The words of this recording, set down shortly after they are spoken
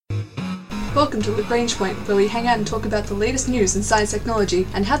Welcome to Lagrange Point, where we hang out and talk about the latest news in science technology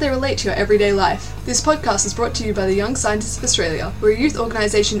and how they relate to your everyday life. This podcast is brought to you by the Young Scientists of Australia. We're a youth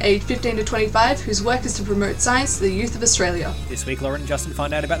organisation aged 15 to 25 whose work is to promote science to the youth of Australia. This week, Lauren and Justin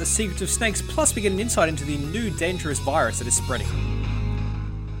find out about the secrets of snakes, plus we get an insight into the new dangerous virus that is spreading.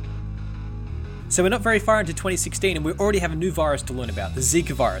 So we're not very far into 2016 and we already have a new virus to learn about, the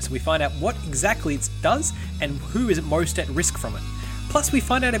Zika virus. We find out what exactly it does and who is most at risk from it. Plus we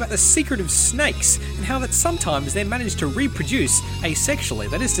find out about the secret of snakes and how that sometimes they manage to reproduce asexually,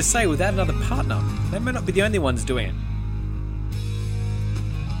 that is to say without another partner. They may not be the only ones doing it.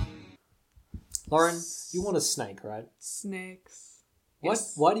 Lauren, you want a snake, right? Snakes. What?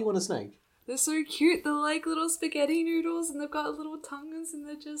 Yes. Why do you want a snake? They're so cute. They're like little spaghetti noodles and they've got little tongues and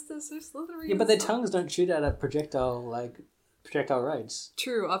they're so slithery. Yeah, but their tongues don't shoot out a projectile rates.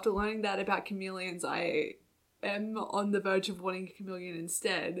 True. After learning that about chameleons, I am on the verge of wanting a chameleon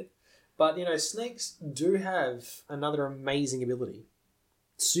instead. But, you know, snakes do have another amazing ability.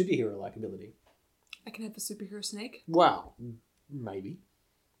 Superhero-like ability. I can have a superhero snake? Well, maybe.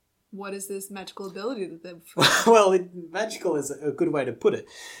 What is this magical ability that they've... Well, magical is a good way to put it.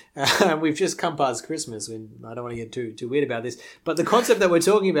 We've just come past Christmas, and I don't want to get too weird about this. But the concept that we're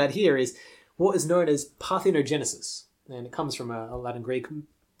talking about here is what is known as parthenogenesis. And it comes from a Latin Greek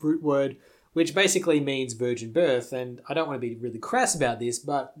root word, which basically means virgin birth. And I don't want to be really crass about this,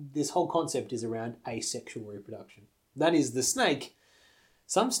 but this whole concept is around asexual reproduction. That is, the snake,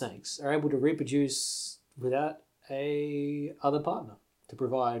 some snakes are able to reproduce without a other partner to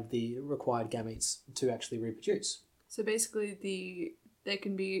provide the required gametes to actually reproduce. So basically there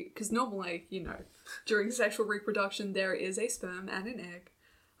can be, because normally, you know, during sexual reproduction there is a sperm and an egg.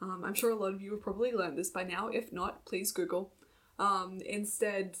 I'm sure a lot of you have probably learned this by now. If not, please Google.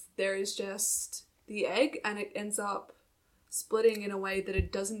 Instead, there is just the egg and it ends up splitting in a way that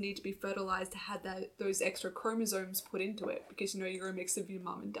it doesn't need to be fertilized to have those extra chromosomes put into it, because, you know, you're a mix of your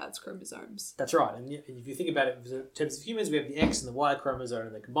mum and dad's chromosomes. That's right. And if you think about it in terms of humans, we have the X and the Y chromosome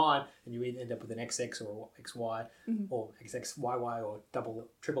and they combine, and you either end up with an XX or XY, or XXYY or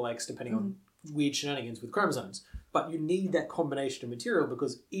triple X, depending on weird shenanigans with chromosomes. But you need that combination of material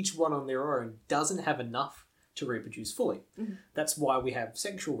because each one on their own doesn't have enough to reproduce fully. That's why we have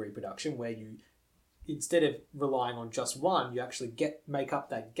sexual reproduction, where you, instead of relying on just one, you actually make up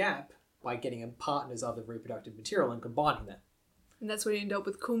that gap by getting a partner's other reproductive material and combining that. And that's where you end up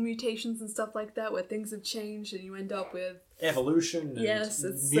with cool mutations and stuff like that, where things have changed and you end up with evolution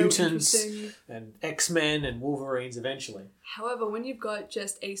and mutants and X-Men and Wolverines eventually. However, when you've got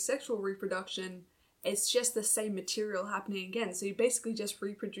just asexual reproduction, it's just the same material happening again. So you're basically just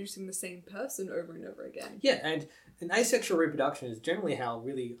reproducing the same person over and over again. Yeah, and an asexual reproduction is generally how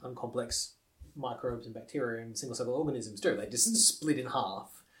really uncomplex microbes and bacteria and single-celled organisms do. They just split in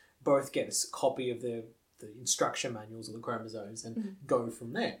half, both get a copy of the instruction manuals of the chromosomes and go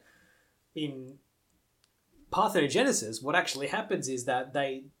from there. In parthenogenesis, what actually happens is that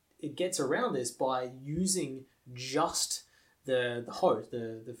it gets around this by using just the host,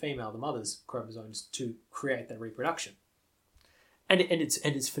 the female, the mother's chromosomes to create that reproduction. And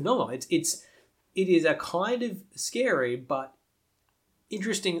it's phenomenal. It is a kind of scary but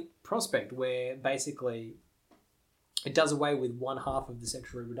interesting prospect where basically it does away with one half of the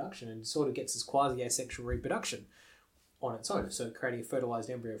sexual reproduction and sort of gets this quasi-asexual reproduction on its own, so creating a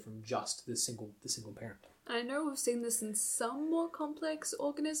fertilized embryo from just the single parent. I know we've seen this in some more complex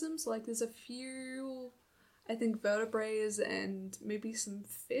organisms, like there's a few, I think, vertebrates and maybe some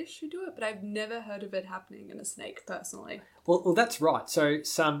fish who do it, but I've never heard of it happening in a snake personally. Well, that's right. So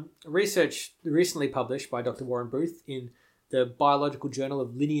some research recently published by Dr. Warren Booth in the Biological Journal of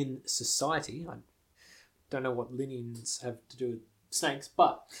Linnean Society. I don't know what Linneans have to do with snakes,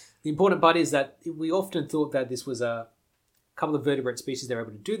 but the important part is that we often thought that this was a couple of vertebrate species that are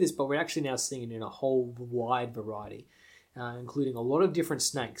able to do this, but we're actually now seeing it in a whole wide variety, including a lot of different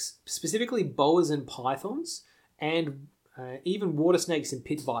snakes, specifically boas and pythons, and even water snakes and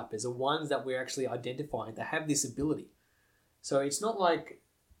pit vipers are ones that we're actually identifying that have this ability. So it's not like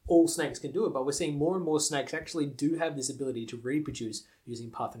all snakes can do it, but we're seeing more and more snakes actually do have this ability to reproduce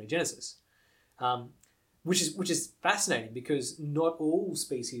using parthenogenesis, which is fascinating because not all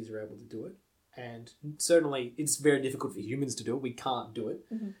species are able to do it, and certainly it's very difficult for humans to do it. We can't do it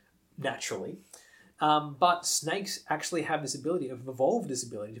naturally, but snakes actually have this ability, have evolved this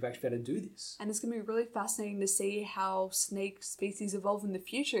ability to actually be able to do this. And it's going to be really fascinating to see how snake species evolve in the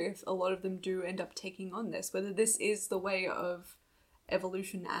future if a lot of them do end up taking on this, whether this is the way of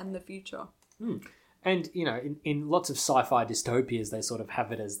evolution and the future. And, you know, in lots of sci-fi dystopias, they sort of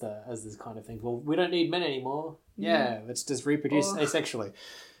have it as this kind of thing. Well, we don't need men anymore. Yeah, let's just reproduce asexually.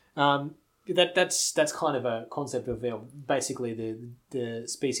 that's kind of a concept of basically the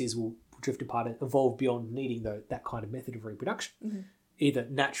species will drift apart and evolve beyond needing that kind of method of reproduction, either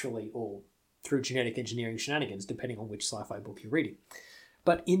naturally or through genetic engineering shenanigans, depending on which sci-fi book you're reading.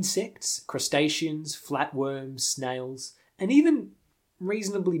 But insects, crustaceans, flatworms, snails, and even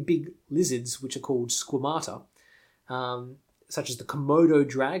reasonably big lizards, which are called squamata, such as the Komodo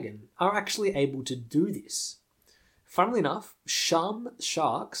dragon, are actually able to do this. Funnily enough,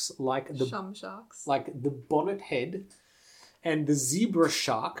 sharks like the bonnet head and the zebra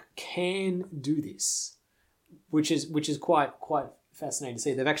shark can do this, which is quite fascinating to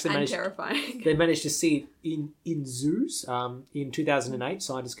see. They've actually terrifying. They managed to see it in zoos. In 2008,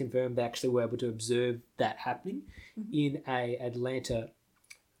 scientists confirmed they actually were able to observe that happening in an Atlantic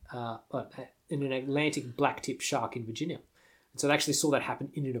blacktip shark in Virginia. And so they actually saw that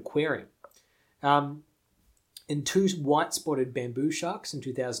happen in an aquarium. And 2 white-spotted bamboo sharks in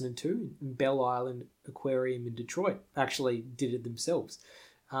 2002 in Bell Island Aquarium in Detroit actually did it themselves.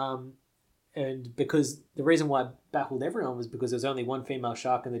 And because the reason why it baffled everyone was because there was only one female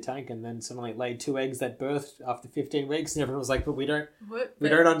shark in the tank, and then suddenly it laid 2 eggs that birthed after 15 weeks, and everyone was like, but we don't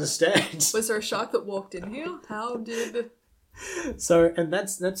understand. Was there a shark that walked in here? How did... So, and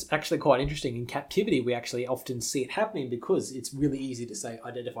that's actually quite interesting. In captivity, we actually often see it happening because it's really easy to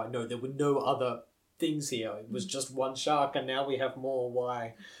identify, no, there were no other things here. It was just one shark, and now we have more.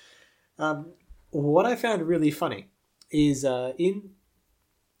 Why? What I found really funny is in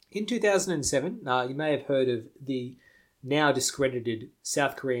 2007, you may have heard of the now discredited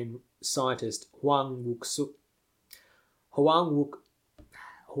South Korean scientist Hwang Woo-suk,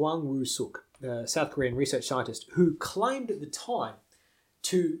 the South Korean research scientist who claimed at the time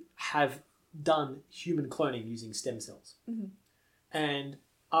to have done human cloning using stem cells. And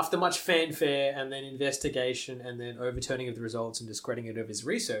after much fanfare and then investigation and then overturning of the results and discrediting of his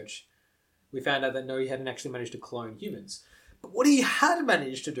research, we found out that no, he hadn't actually managed to clone humans. But what he had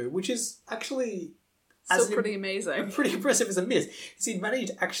managed to do, which is actually... pretty amazing. Pretty impressive as a myth, is he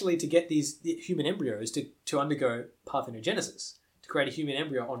managed actually to get these human embryos to undergo parthenogenesis, to create a human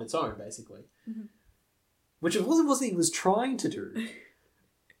embryo on its own, basically. Which it wasn't what he was trying to do.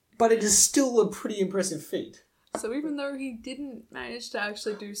 But it is still a pretty impressive feat. So even though he didn't manage to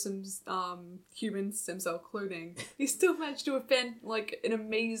actually do some human stem cell cloning, he still managed to invent an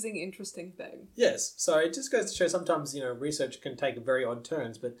amazing, interesting thing. Yes, so it just goes to show sometimes research can take very odd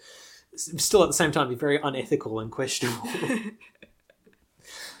turns, but still at the same time be very unethical and questionable.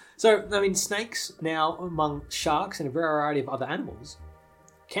 So I mean, snakes now among sharks and a variety of other animals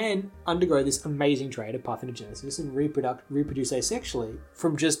can undergo this amazing trait of parthenogenesis and reproduce asexually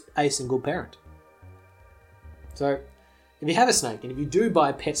from just a single parent. So, if you have a snake, and if you do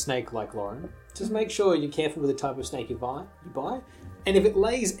buy a pet snake like Lauren, just make sure you're careful with the type of snake you buy. And if it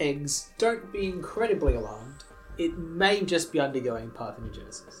lays eggs, don't be incredibly alarmed. It may just be undergoing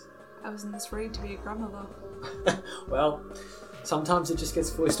parthenogenesis. I was in this ready to be a grandmother. Well, sometimes it just gets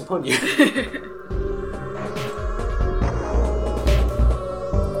forced upon you.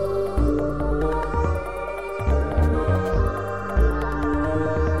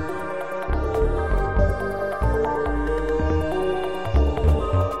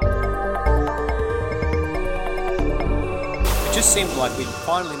 It seemed like we'd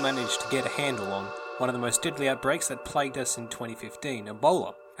finally managed to get a handle on one of the most deadly outbreaks that plagued us in 2015,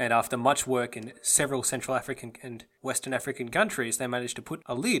 Ebola. And after much work in several Central African and Western African countries, they managed to put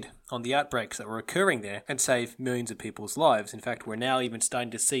a lid on the outbreaks that were occurring there and save millions of people's lives. In fact, we're now even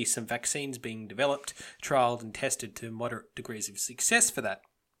starting to see some vaccines being developed, trialled and tested to moderate degrees of success for that.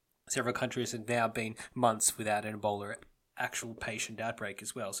 Several countries have now been months without an Ebola actual patient outbreak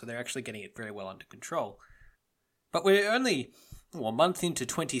as well, so they're actually getting it very well under control. But we're only a month into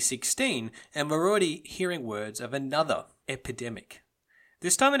 2016, and we're already hearing words of another epidemic.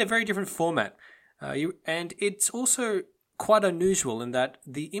 This time in a very different format. And it's also quite unusual in that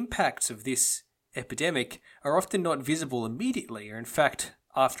the impacts of this epidemic are often not visible immediately, or in fact,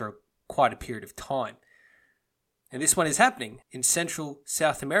 after quite a period of time. And this one is happening in Central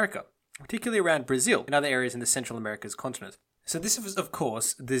South America, particularly around Brazil and other areas in the Central America's continent. So this is, of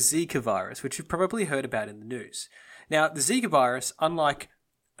course, the Zika virus, which you've probably heard about in the news. Now, the Zika virus, unlike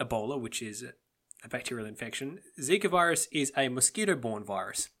Ebola, which is a bacterial infection, Zika virus is a mosquito-borne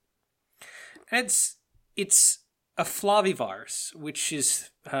virus. And it's a flavivirus, which is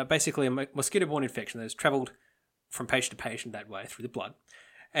basically a mosquito-borne infection that has travelled from patient to patient that way through the blood.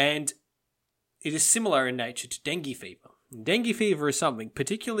 And it is similar in nature to dengue fever. Dengue fever is something,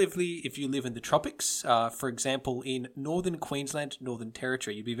 particularly if you live in the tropics, for example, in northern Queensland, Northern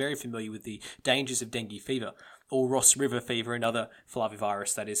Territory, you'd be very familiar with the dangers of dengue fever. or Ross River fever, another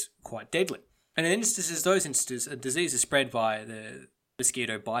flavivirus that is quite deadly. And in those instances, a disease is spread by the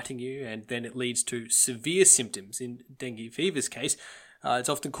mosquito biting you, and then it leads to severe symptoms. In dengue fever's case, it's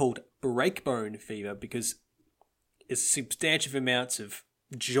often called breakbone fever because it's substantial amounts of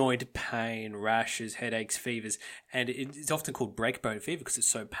joint pain, rashes, headaches, fevers, and it's often called breakbone fever because it's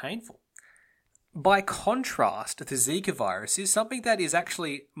so painful. By contrast, the Zika virus is something that is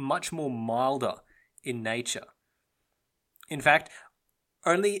actually much more milder in nature. In fact,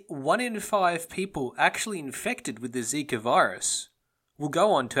 only 1 in 5 people actually infected with the Zika virus will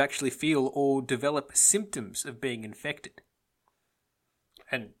go on to actually feel or develop symptoms of being infected.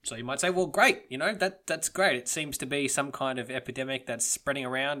 And so you might say, well, great, that's great. It seems to be some kind of epidemic that's spreading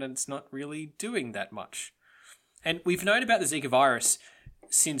around and it's not really doing that much. And we've known about the Zika virus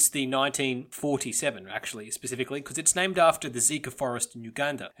since the 1947, actually, specifically, because it's named after the Zika forest in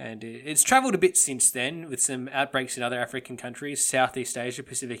Uganda. And it's travelled a bit since then, with some outbreaks in other African countries, Southeast Asia,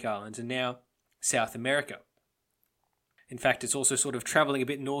 Pacific Islands, and now South America. In fact, it's also sort of travelling a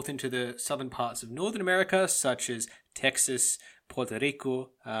bit north into the southern parts of Northern America, such as Texas, Puerto Rico,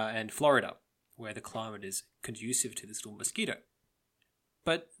 and Florida, where the climate is conducive to this little mosquito.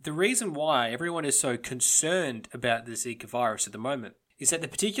 But the reason why everyone is so concerned about the Zika virus at the moment is that the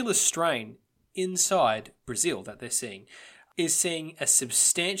particular strain inside Brazil that they're seeing is seeing a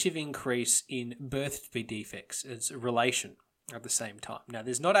substantive increase in birth defects as a relation at the same time. Now,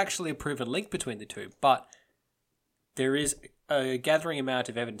 there's not actually a proven link between the two, but there is a gathering amount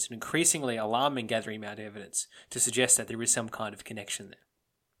of evidence, an increasingly alarming gathering amount of evidence, to suggest that there is some kind of connection there.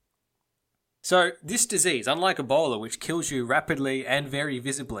 So this disease, unlike Ebola, which kills you rapidly and very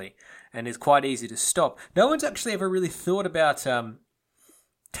visibly and is quite easy to stop, no one's actually ever really thought about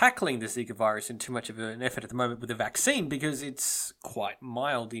tackling the Zika virus in too much of an effort at the moment with a vaccine because it's quite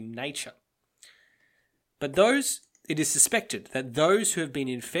mild in nature. But it is suspected that those who have been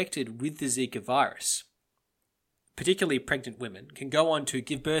infected with the Zika virus, particularly pregnant women, can go on to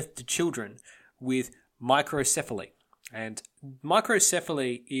give birth to children with microcephaly. And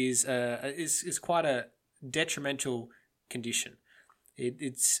microcephaly is quite a detrimental condition.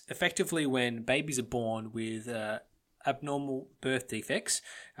 It's effectively when babies are born with abnormal birth defects,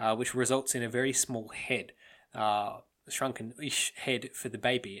 which results in a very small head, shrunken-ish head for the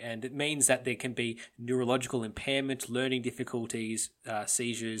baby. And it means that there can be neurological impairment, learning difficulties,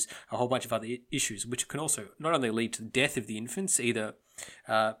 seizures, a whole bunch of other issues, which can also not only lead to the death of the infants, either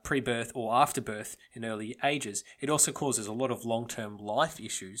pre-birth or after birth in early ages, it also causes a lot of long-term life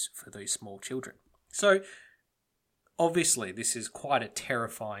issues for these small children. So, obviously, this is quite a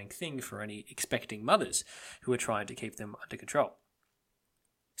terrifying thing for any expecting mothers who are trying to keep them under control.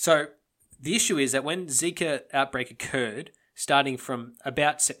 So, the issue is that when Zika outbreak occurred, starting from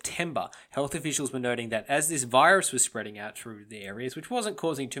about September, health officials were noting that as this virus was spreading out through the areas, which wasn't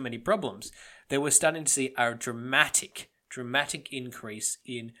causing too many problems, they were starting to see a dramatic increase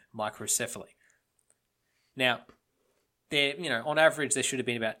in microcephaly. Now, on average, there should have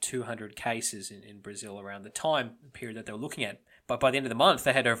been about 200 cases in Brazil around the time period that they were looking at. But by the end of the month,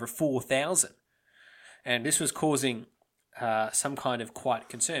 they had over 4,000. And this was causing some kind of quite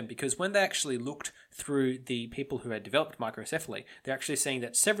concern because when they actually looked through the people who had developed microcephaly, they're actually seeing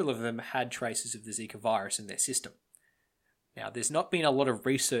that several of them had traces of the Zika virus in their system. Now, there's not been a lot of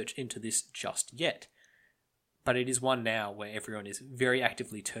research into this just yet, but it is one now where everyone is very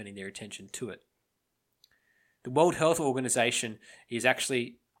actively turning their attention to it. The World Health Organization is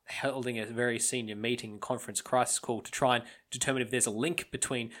actually holding a very senior meeting and conference crisis call to try and determine if there's a link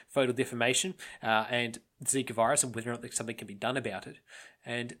between photo defamation and Zika virus and whether or not something can be done about it.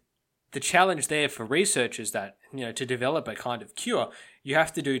 And the challenge there for researchers that, to develop a kind of cure, you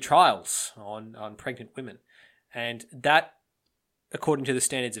have to do trials on pregnant women. And that, according to the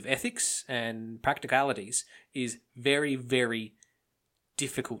standards of ethics and practicalities, is very, very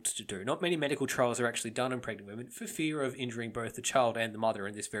difficult to do. Not many medical trials are actually done on pregnant women for fear of injuring both the child and the mother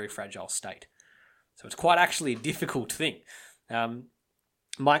in this very fragile state. So it's quite actually a difficult thing.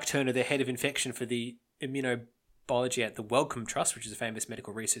 Mike Turner, the head of infection for the immunobiology at the Wellcome Trust, which is a famous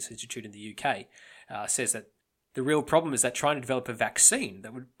medical research institute in the UK, says that the real problem is that trying to develop a vaccine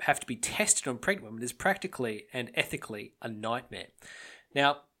that would have to be tested on pregnant women is practically and ethically a nightmare.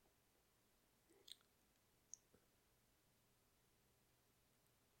 Now,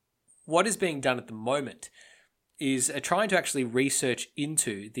 what is being done at the moment is trying to actually research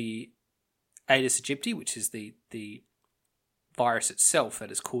into the Aedes aegypti, which is the virus itself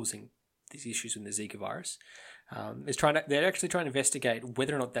that is causing these issues with the Zika virus. They're actually trying to investigate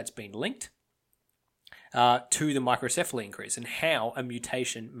whether or not that's been linked to the microcephaly increase and how a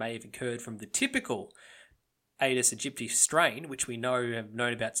mutation may have occurred from the typical Aedes aegypti strain, which we have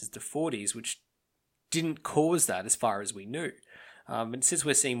known about since the 40s, which didn't cause that as far as we knew. And since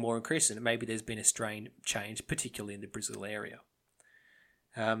we're seeing more increase in it, maybe there's been a strain change, particularly in the Brazil area.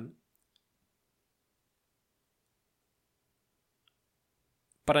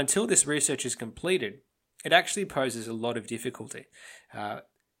 But until this research is completed, it actually poses a lot of difficulty,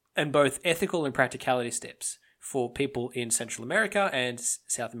 and both ethical and practicality steps for people in Central America and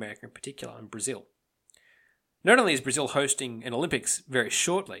South America in particular, and Brazil. Not only is Brazil hosting an Olympics very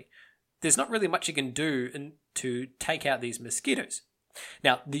shortly, there's not really much you can do to take out these mosquitoes.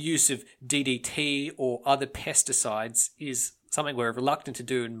 Now, the use of DDT or other pesticides is something we're reluctant to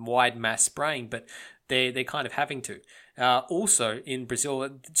do in wide mass spraying, but they're kind of having to. Also, in Brazil,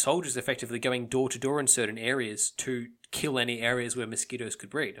 soldiers effectively going door to door in certain areas to kill any areas where mosquitoes could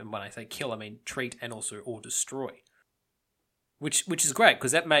breed. And when I say kill, I mean treat and also or destroy. Which is great,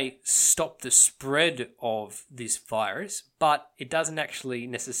 because that may stop the spread of this virus, but it doesn't actually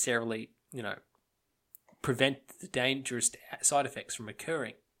necessarily, prevent the dangerous side effects from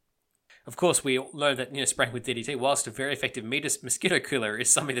occurring. Of course, we all know that spraying with DDT, whilst a very effective mosquito killer,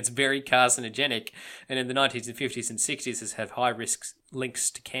 is something that's very carcinogenic, and in the 1950s and 60s has had high risks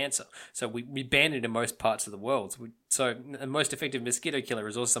links to cancer. So we ban it in most parts of the world. So the most effective mosquito killer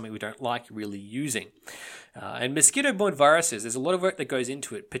is also something we don't like really using. And mosquito-borne viruses, there's a lot of work that goes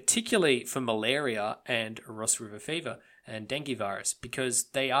into it, particularly for malaria and Ross River fever and dengue virus, because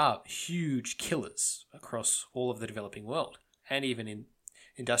they are huge killers across all of the developing world, and even in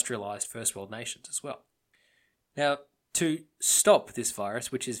industrialized first world nations as well. Now, to stop this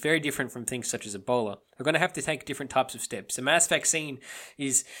virus, which is very different from things such as Ebola, we're going to have to take different types of steps. A mass vaccine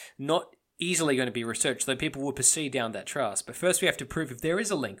is not easily going to be researched, though people will proceed down that trail. But first we have to prove if there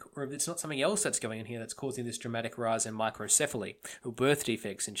is a link, or if it's not something else that's going on here that's causing this dramatic rise in microcephaly, or birth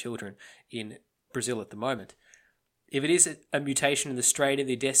defects in children in Brazil at the moment. If it is a mutation in the strain of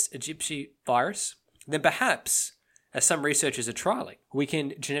the Aedes aegypti virus, then perhaps, as some researchers are trialling, we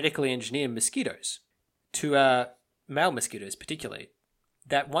can genetically engineer mosquitoes, to male mosquitoes particularly,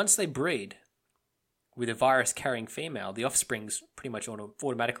 that once they breed with a virus-carrying female, the offsprings pretty much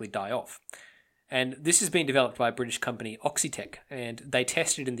automatically die off. And this has been developed by a British company, Oxitec, and they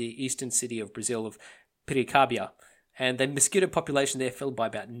tested in the eastern city of Brazil of Piracicaba, and the mosquito population there fell by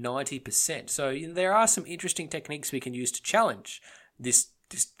about 90%. So there are some interesting techniques we can use to challenge this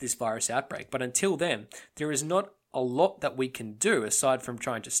virus outbreak. But until then, there is not a lot that we can do aside from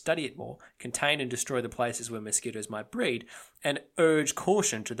trying to study it more, contain and destroy the places where mosquitoes might breed, and urge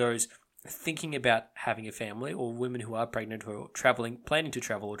caution to those thinking about having a family or women who are pregnant or planning to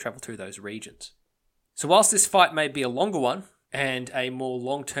travel to those regions. So whilst this fight may be a longer one and a more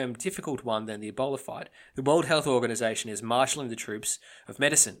long-term difficult one than the Ebola fight, the World Health Organization is marshalling the troops of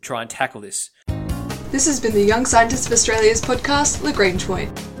medicine to try and tackle this. This has been the Young Scientists of Australia's podcast, Lagrange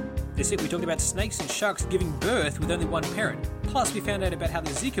Point. This week we talked about snakes and sharks giving birth with only one parent. Plus we found out about how the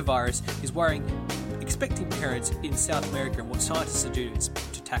Zika virus is worrying expecting parents in South America and what scientists are doing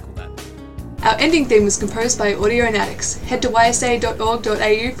to tackle that. Our ending theme was composed by Audionautics. Head to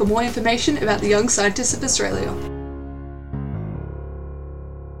ysa.org.au for more information about the Young Scientists of Australia.